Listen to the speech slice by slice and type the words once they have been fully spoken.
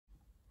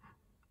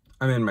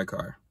I'm in my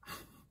car.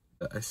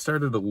 I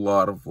started a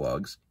lot of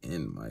vlogs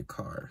in my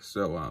car.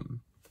 So,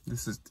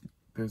 this is,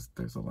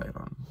 there's a light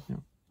on. You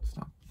know,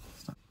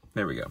 stop.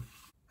 There we go.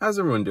 How's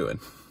everyone doing?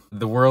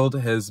 The world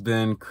has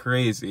been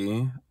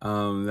crazy.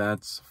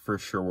 That's for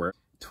sure.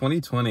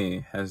 2020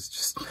 has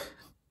just,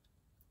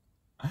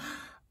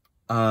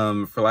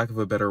 for lack of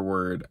a better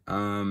word,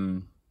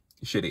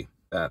 shitty.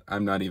 That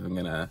I'm not even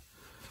gonna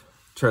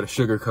try to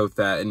sugarcoat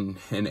that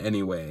in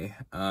any way.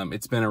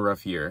 It's been a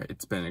rough year.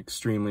 It's been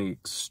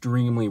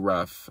extremely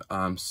rough,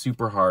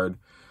 super hard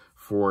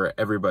for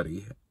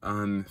everybody.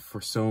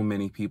 For so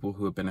many people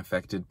who have been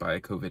affected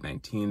by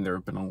COVID-19, there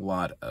have been a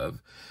lot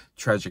of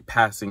tragic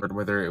passing,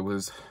 whether it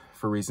was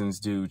for reasons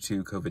due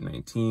to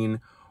COVID-19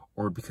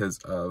 or because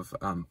of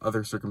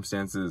other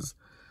circumstances.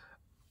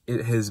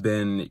 It has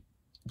been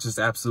just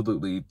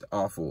absolutely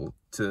awful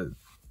to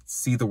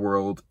see the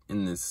world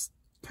in this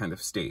kind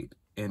of state.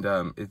 And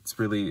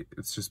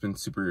it's just been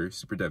super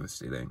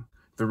devastating.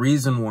 The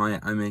reason why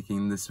I'm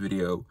making this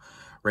video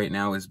right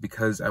now is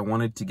because I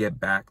wanted to get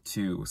back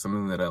to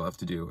something that I love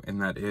to do,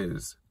 and that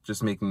is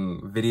just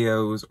making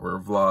videos or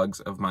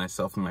vlogs of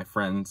myself and my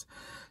friends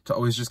to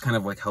always just kind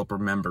of like help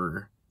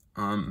remember,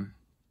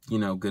 you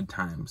know, good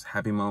times,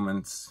 happy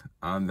moments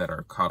that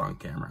are caught on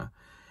camera.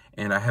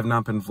 And I have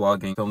not been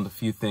vlogging. I filmed a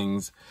few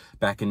things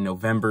back in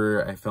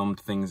November. I filmed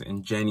things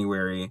in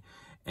January.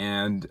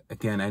 And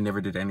again, I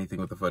never did anything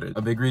with the footage.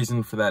 A big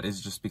reason for that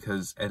is just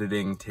because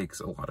editing takes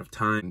a lot of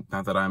time.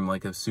 Not that I'm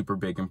like a super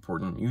big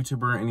important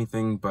YouTuber or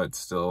anything, but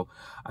still,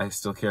 I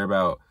still care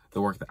about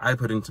the work that I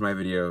put into my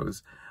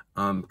videos.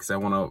 Because I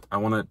want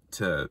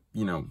to,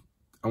 you know,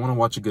 I want to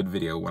watch a good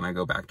video when I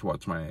go back to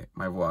watch my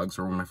vlogs,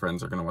 or when my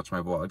friends are going to watch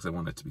my vlogs. I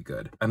want it to be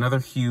good. Another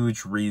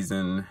huge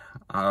reason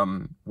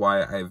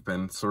why I've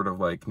been sort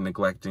of like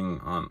neglecting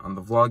on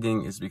the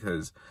vlogging is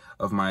because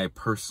of my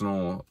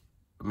personal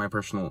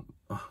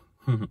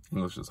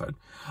English is hard,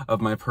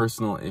 of my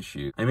personal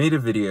issues. I made a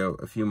video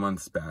a few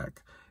months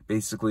back,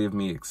 basically of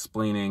me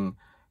explaining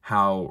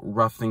how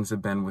rough things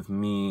have been with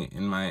me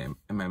in my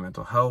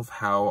mental health,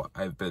 how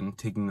I've been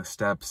taking the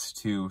steps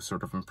to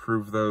sort of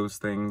improve those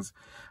things,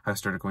 how I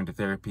started going to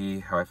therapy,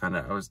 how I found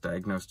out I was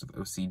diagnosed with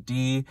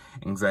OCD,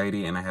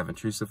 anxiety, and I have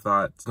intrusive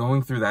thoughts.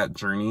 Going through that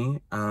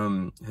journey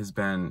has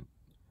been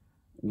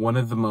one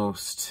of the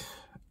most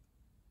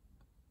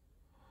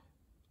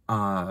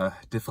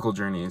difficult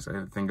journeys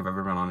I think I've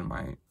ever been on in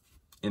my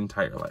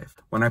entire life.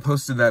 When I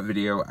posted that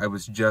video, I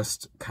was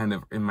just kind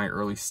of in my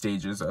early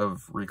stages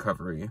of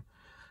recovery.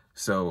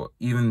 So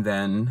even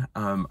then,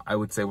 I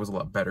would say it was a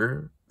lot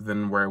better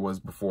than where I was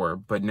before.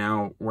 But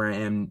now, where I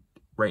am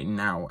right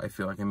now, I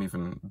feel like I'm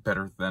even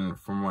better than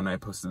from when I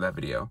posted that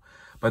video.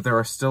 But there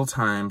are still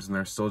times and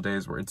there are still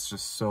days where it's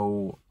just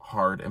so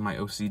hard, and my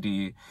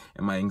OCD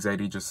and my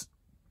anxiety just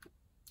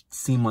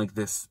seem like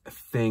this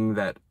thing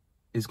that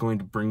is going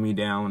to bring me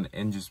down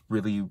and just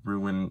really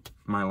ruin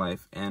my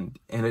life. And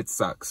it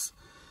sucks.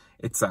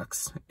 It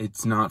sucks.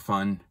 It's not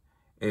fun.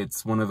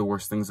 It's one of the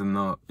worst things in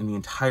the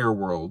entire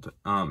world.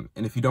 And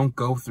if you don't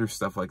go through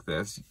stuff like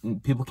this,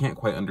 people can't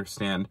quite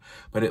understand,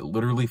 but it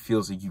literally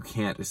feels like you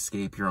can't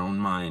escape your own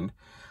mind.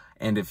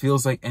 And it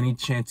feels like any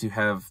chance you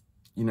have,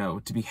 you know,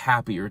 to be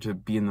happy or to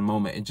be in the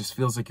moment, it just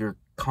feels like you're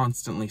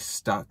constantly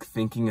stuck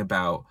thinking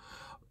about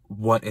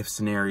what if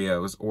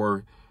scenarios,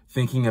 or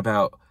thinking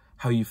about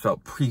how you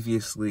felt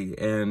previously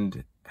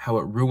and how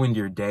it ruined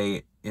your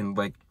day in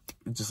like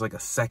just like a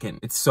second.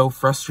 It's so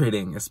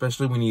frustrating,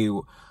 especially when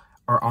you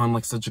are on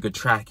like such a good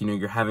track. You know,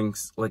 you're having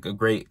like a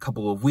great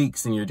couple of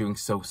weeks and you're doing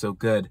so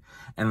good,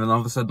 and then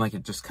all of a sudden like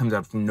it just comes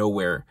out from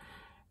nowhere.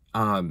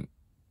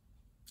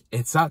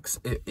 It sucks,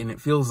 and it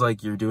feels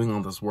like you're doing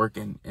all this work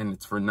and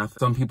it's for nothing.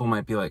 Some people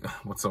might be like,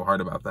 what's so hard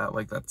about that?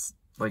 Like that's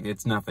like,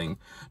 it's nothing.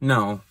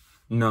 No,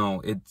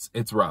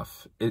 it's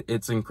rough.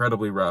 It's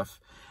incredibly rough.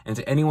 And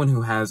to anyone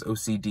who has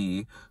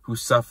OCD, who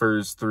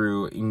suffers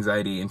through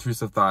anxiety,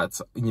 intrusive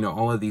thoughts, you know,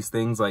 all of these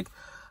things, like,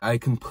 I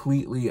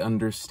completely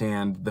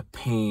understand the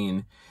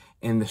pain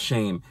and the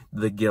shame,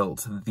 the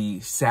guilt, the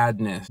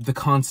sadness, the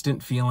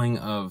constant feeling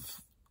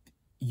of,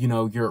 you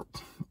know, you're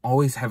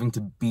always having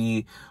to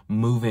be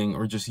moving,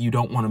 or just you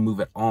don't want to move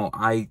at all.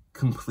 I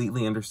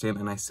completely understand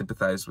and I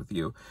sympathize with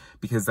you,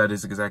 because that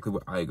is exactly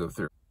what I go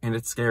through. And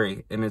it's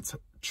scary and it's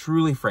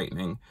truly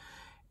frightening.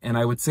 And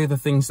I would say the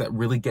things that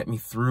really get me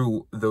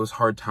through those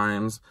hard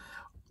times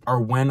are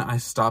when I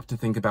stop to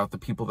think about the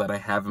people that I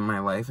have in my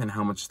life and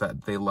how much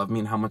that they love me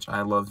and how much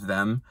I love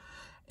them.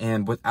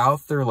 And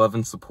without their love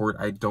and support,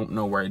 I don't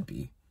know where I'd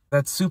be.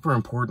 That's super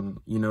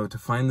important, you know, to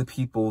find the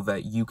people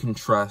that you can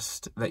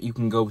trust, that you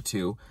can go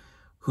to,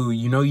 who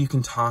you know you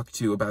can talk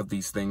to about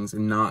these things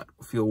and not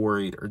feel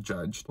worried or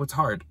judged. It's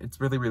hard.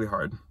 It's really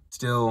hard.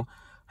 Still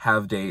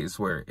have days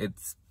where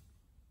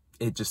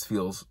it just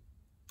feels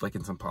like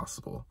it's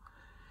impossible.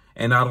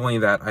 And not only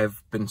that,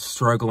 I've been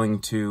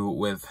struggling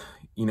with,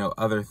 you know,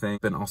 other things.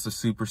 Been also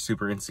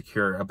super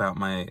insecure about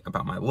my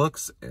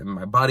looks and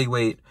my body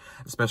weight,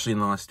 especially in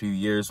the last few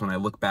years when I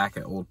look back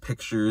at old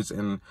pictures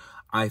and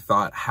I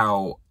thought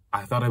how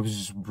I thought I was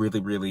just really,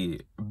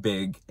 really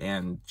big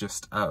and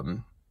just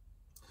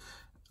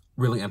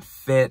really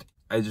unfit.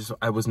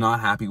 I was not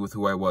happy with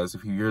who I was a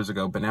few years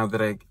ago, but now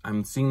that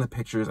I'm seeing the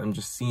pictures, I'm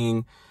just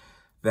seeing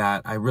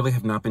that I really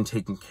have not been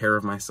taking care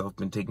of myself,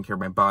 been taking care of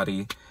my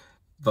body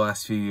the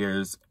last few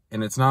years.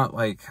 And it's not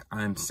like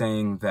I'm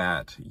saying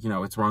that, you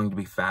know, it's wrong to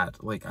be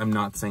fat. Like, I'm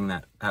not saying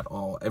that at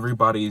all.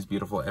 Everybody is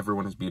beautiful.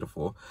 Everyone is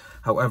beautiful.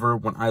 However,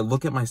 when I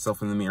look at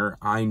myself in the mirror,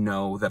 I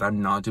know that I'm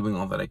not doing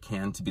all that I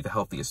can to be the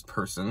healthiest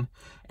person.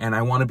 And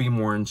I want to be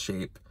more in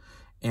shape.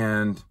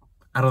 And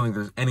I don't think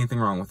there's anything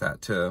wrong with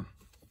that, to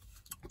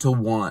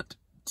want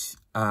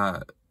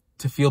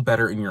to feel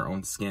better in your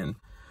own skin.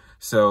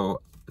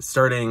 So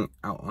starting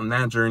out on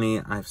that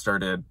journey, I've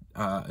started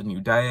a new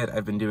diet.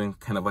 I've been doing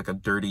kind of like a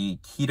dirty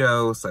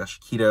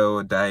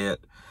keto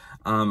diet.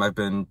 I've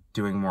been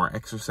doing more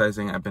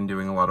exercising. I've been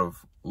doing a lot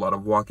of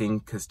walking,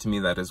 because to me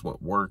that is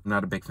what worked. I'm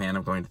not a big fan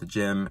of going to the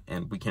gym,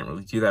 and we can't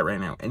really do that right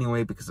now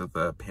anyway because of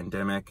the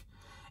pandemic.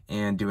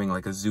 And doing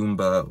like a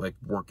Zumba like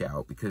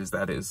workout, because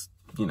that is,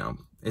 you know,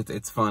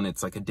 it's fun.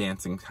 It's like a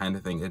dancing kind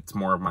of thing. It's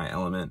more of my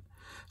element.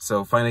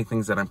 So finding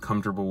things that I'm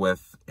comfortable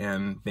with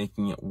and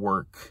making it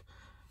work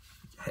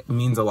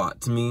means a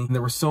lot to me.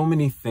 There were so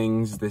many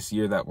things this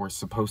year that were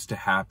supposed to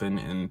happen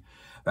and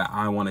that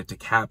I wanted to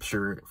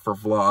capture for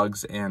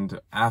vlogs, and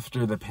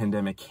after the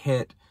pandemic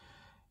hit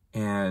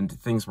and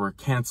things were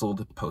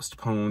canceled,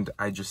 postponed,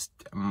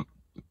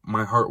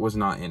 my heart was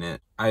not in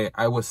it.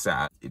 I was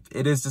sad.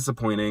 It is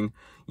disappointing.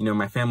 You know,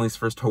 my family's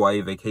first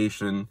Hawaii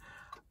vacation.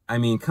 I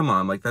mean, come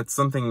on, like, that's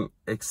something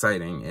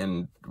exciting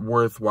and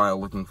worthwhile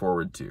looking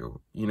forward to.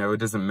 You know, it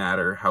doesn't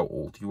matter how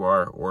old you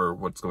are or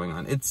what's going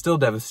on. It's still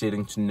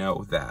devastating to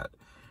know that,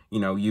 you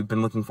know, you've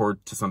been looking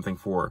forward to something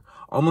for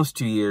almost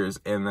 2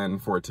 years, and then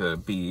for it to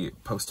be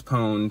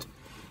postponed.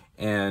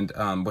 And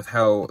with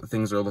how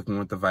things are looking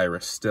with the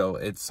virus still,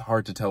 it's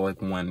hard to tell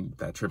like when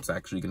that trip's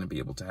actually going to be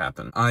able to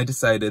happen. I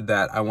decided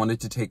that I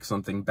wanted to take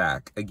something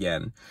back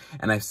again.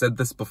 And I've said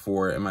this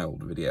before in my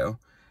old video.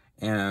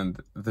 And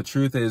the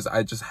truth is,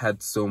 I just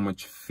had so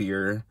much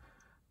fear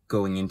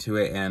going into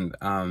it, and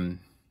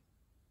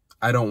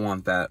I don't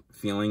want that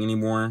feeling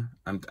anymore.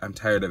 I'm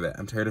tired of it.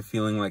 I'm tired of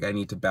feeling like I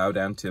need to bow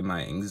down to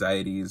my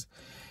anxieties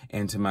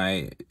and to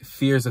my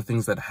fears of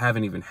things that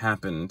haven't even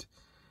happened.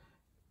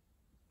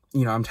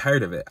 You know, I'm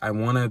tired of it. I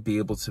want to be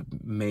able to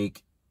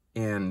make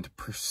and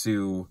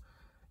pursue,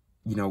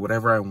 you know,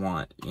 whatever I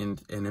want. And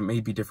it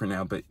may be different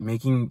now, but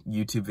making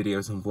YouTube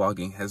videos and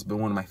vlogging has been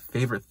one of my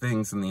favorite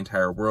things in the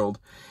entire world.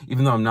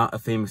 Even though I'm not a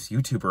famous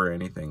YouTuber or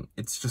anything,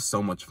 it's just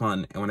so much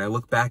fun. And when I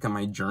look back at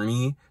my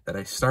journey that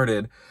I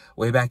started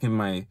way back in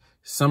my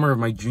summer of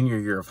my junior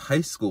year of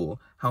high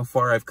school, how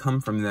far I've come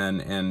from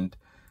then, and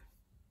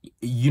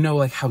you know,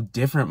 like how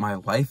different my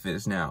life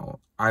is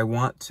now. I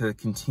want to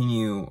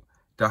continue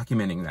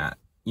documenting that.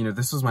 You know,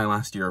 this was my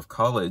last year of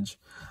college.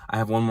 I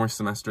have one more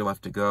semester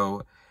left to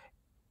go,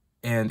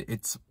 and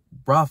it's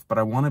rough, but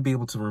I want to be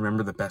able to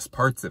remember the best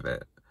parts of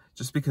it.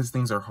 Just because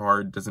things are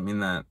hard doesn't mean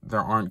that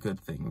there aren't good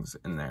things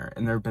in there.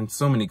 And there have been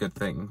so many good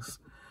things,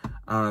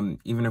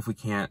 even if we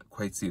can't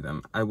quite see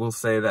them. I will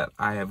say that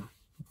I have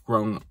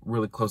grown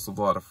really close with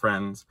a lot of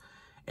friends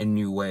in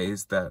new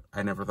ways that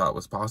I never thought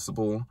was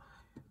possible.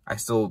 I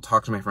still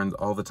talk to my friends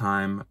all the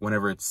time.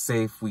 Whenever it's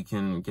safe, we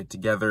can get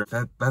together.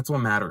 That's what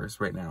matters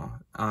right now.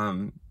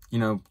 You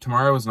know,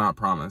 tomorrow is not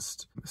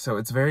promised. So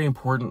it's very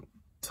important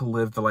to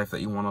live the life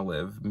that you want to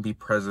live and be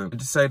present. I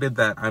decided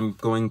that I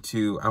want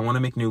to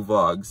make new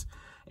vlogs.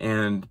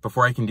 And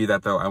before I can do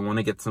that though, I want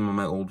to get some of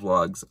my old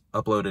vlogs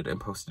uploaded and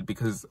posted,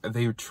 because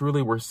they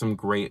truly were some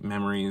great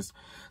memories.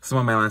 Some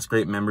of my last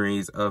great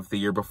memories of the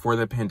year before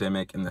the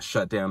pandemic and the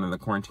shutdown and the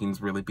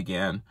quarantines really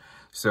began.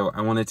 So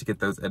I wanted to get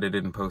those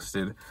edited and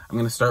posted. I'm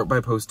going to start by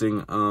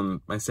posting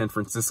my San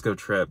Francisco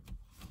trip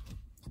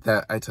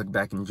that I took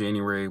back in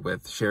January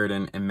with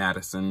Sheridan and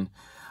Madison.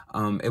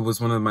 It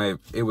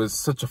was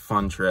such a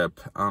fun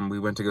trip. We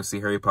went to go see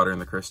Harry Potter and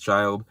the Cursed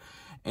Child,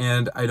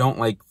 and I don't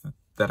like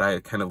that I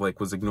kind of like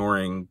was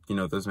ignoring, you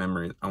know, those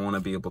memories. I want to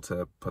be able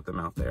to put them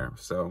out there.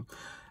 So,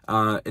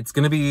 it's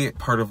going to be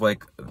part of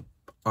like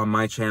on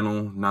my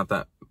channel, not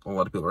that a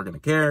lot of people are going to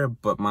care,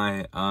 but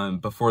my,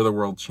 Before the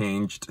World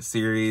Changed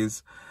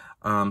series.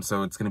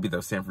 So it's going to be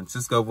those San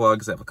Francisco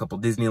vlogs. I have a couple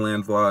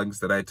Disneyland vlogs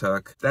that I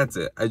took. That's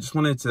it. I just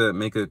wanted to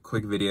make a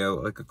quick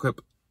video, like a quick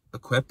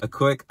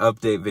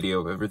update video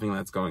of everything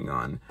that's going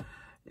on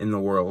in the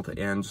world,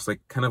 and just like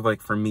kind of like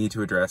for me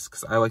to address,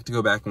 because I like to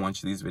go back and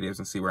watch these videos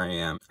and see where I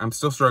am. I'm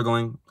still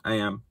struggling, I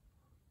am,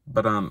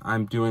 but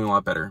I'm doing a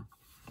lot better,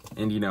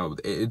 and you know,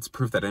 it's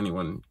proof that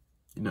anyone,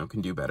 you know,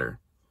 can do better,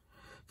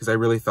 because I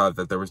really thought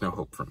that there was no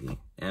hope for me,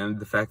 and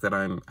the fact that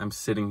I'm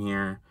sitting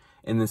here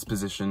in this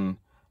position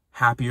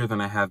happier than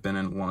I have been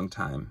in a long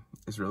time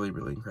is really,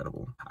 really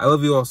incredible. I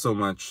love you all so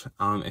much.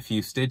 If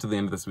you stayed to the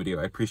end of this video,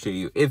 I appreciate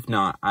you. If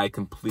not, I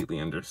completely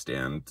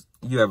understand.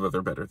 You have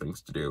other better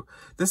things to do.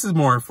 This is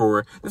more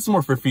for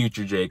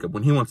future Jacob,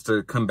 when he wants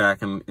to come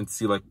back and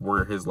see like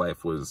where his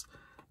life was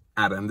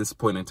at this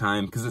point in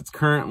time, because it's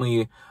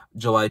currently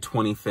July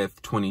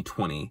 25th,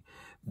 2020.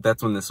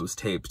 that's when this was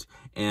taped.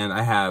 And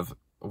I have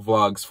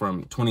vlogs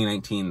from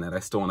 2019 that I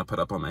still want to put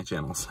up on my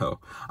channel. So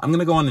I'm going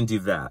to go on and do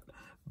that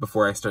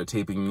before I start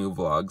taping new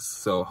vlogs.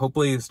 So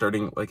hopefully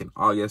starting like in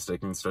August, I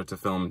can start to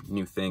film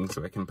new things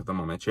so I can put them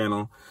on my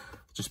channel,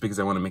 just because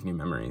I want to make new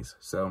memories.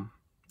 So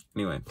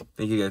anyway,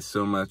 thank you guys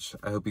so much.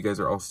 I hope you guys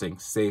are all staying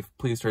safe.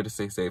 Please try to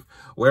stay safe.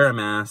 Wear a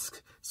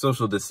mask,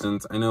 social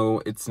distance. I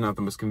know it's not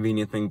the most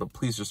convenient thing, but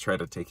please just try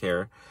to take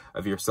care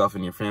of yourself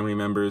and your family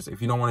members.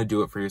 If you don't want to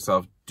do it for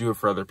yourself, do it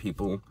for other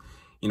people.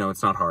 You know,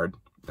 it's not hard.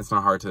 It's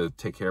not hard to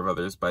take care of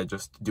others by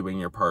just doing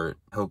your part.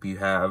 Hope you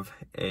have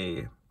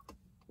a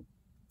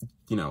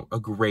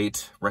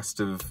great rest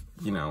of,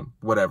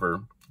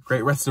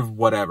 great rest of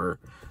whatever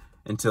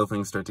until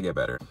things start to get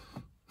better.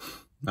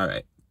 All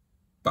right.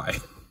 Bye.